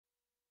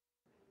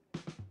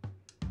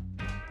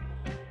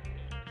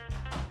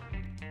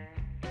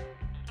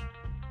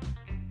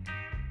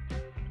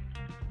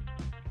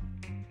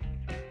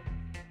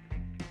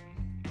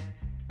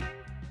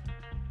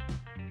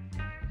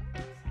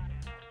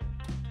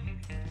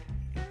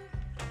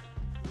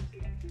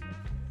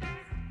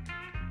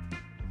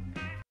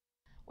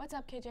What's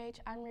up, KJH?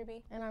 I'm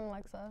Ruby. And I'm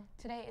Alexa.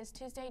 Today is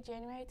Tuesday,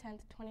 January 10th,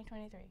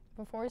 2023.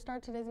 Before we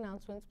start today's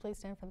announcements, please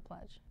stand for the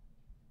pledge.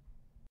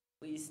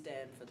 Please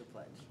stand for the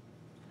pledge.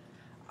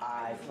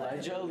 I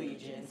pledge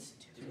allegiance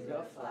to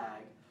the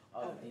flag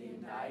of the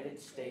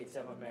United States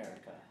of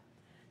America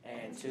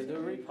and to the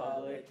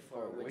republic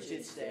for which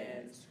it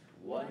stands,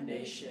 one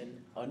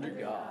nation, under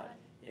God,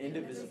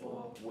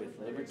 indivisible, with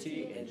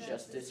liberty and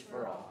justice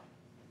for all.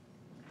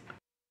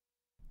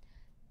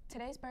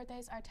 Today's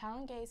birthdays are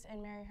Talon Gase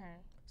and Mary Hearn.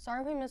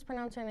 Sorry if we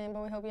mispronounced your name,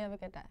 but we hope you have a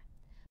good day.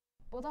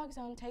 Bulldog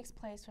Zone takes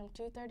place from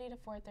 2:30 to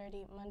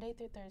 4:30, Monday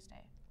through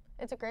Thursday.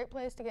 It's a great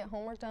place to get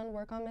homework done,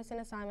 work on missing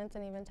assignments,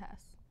 and even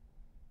tests.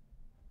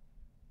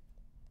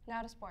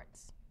 Now to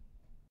sports.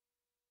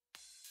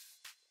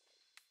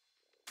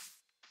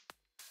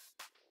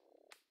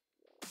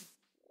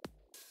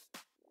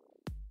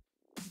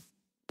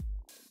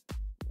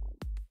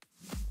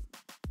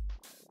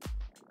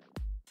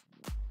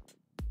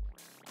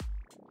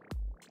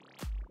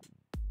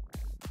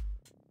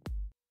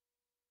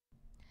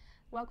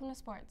 Welcome to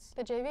sports.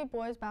 The JV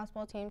boys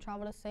basketball team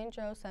traveled to St.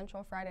 Joe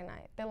Central Friday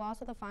night. They lost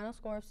with a final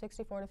score of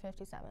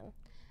 64-57.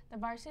 The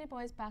varsity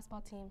boys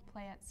basketball team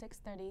play at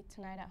 6:30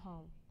 tonight at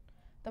home.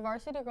 The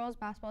varsity girls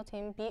basketball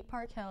team beat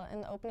Park Hill in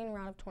the opening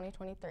round of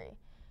 2023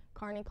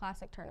 Kearney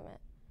Classic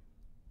Tournament,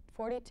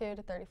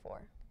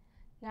 42-34.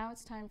 Now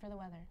it's time for the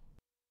weather.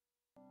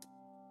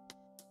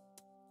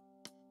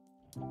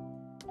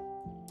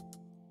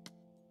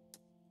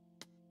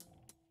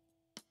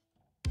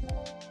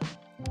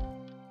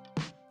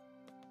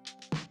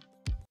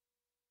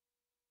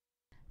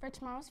 For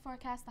tomorrow's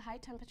forecast, the high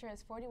temperature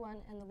is 41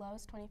 and the low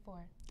is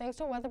 24. Thanks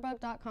to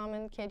weatherbug.com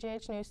and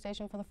KJH News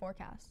Station for the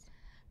forecast.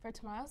 For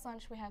tomorrow's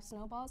lunch, we have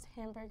snowballs,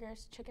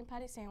 hamburgers, chicken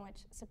patty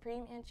sandwich,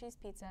 supreme and cheese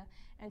pizza,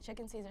 and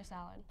chicken Caesar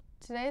salad.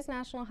 Today is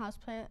National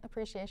Houseplant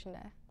Appreciation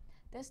Day.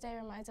 This day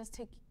reminds us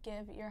to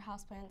give your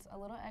houseplants a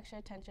little extra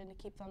attention to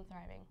keep them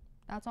thriving.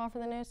 That's all for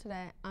the news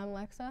today. I'm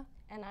Lexa.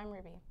 And I'm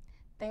Ruby.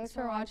 Thanks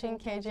for watching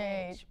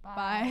KJH.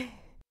 Bye.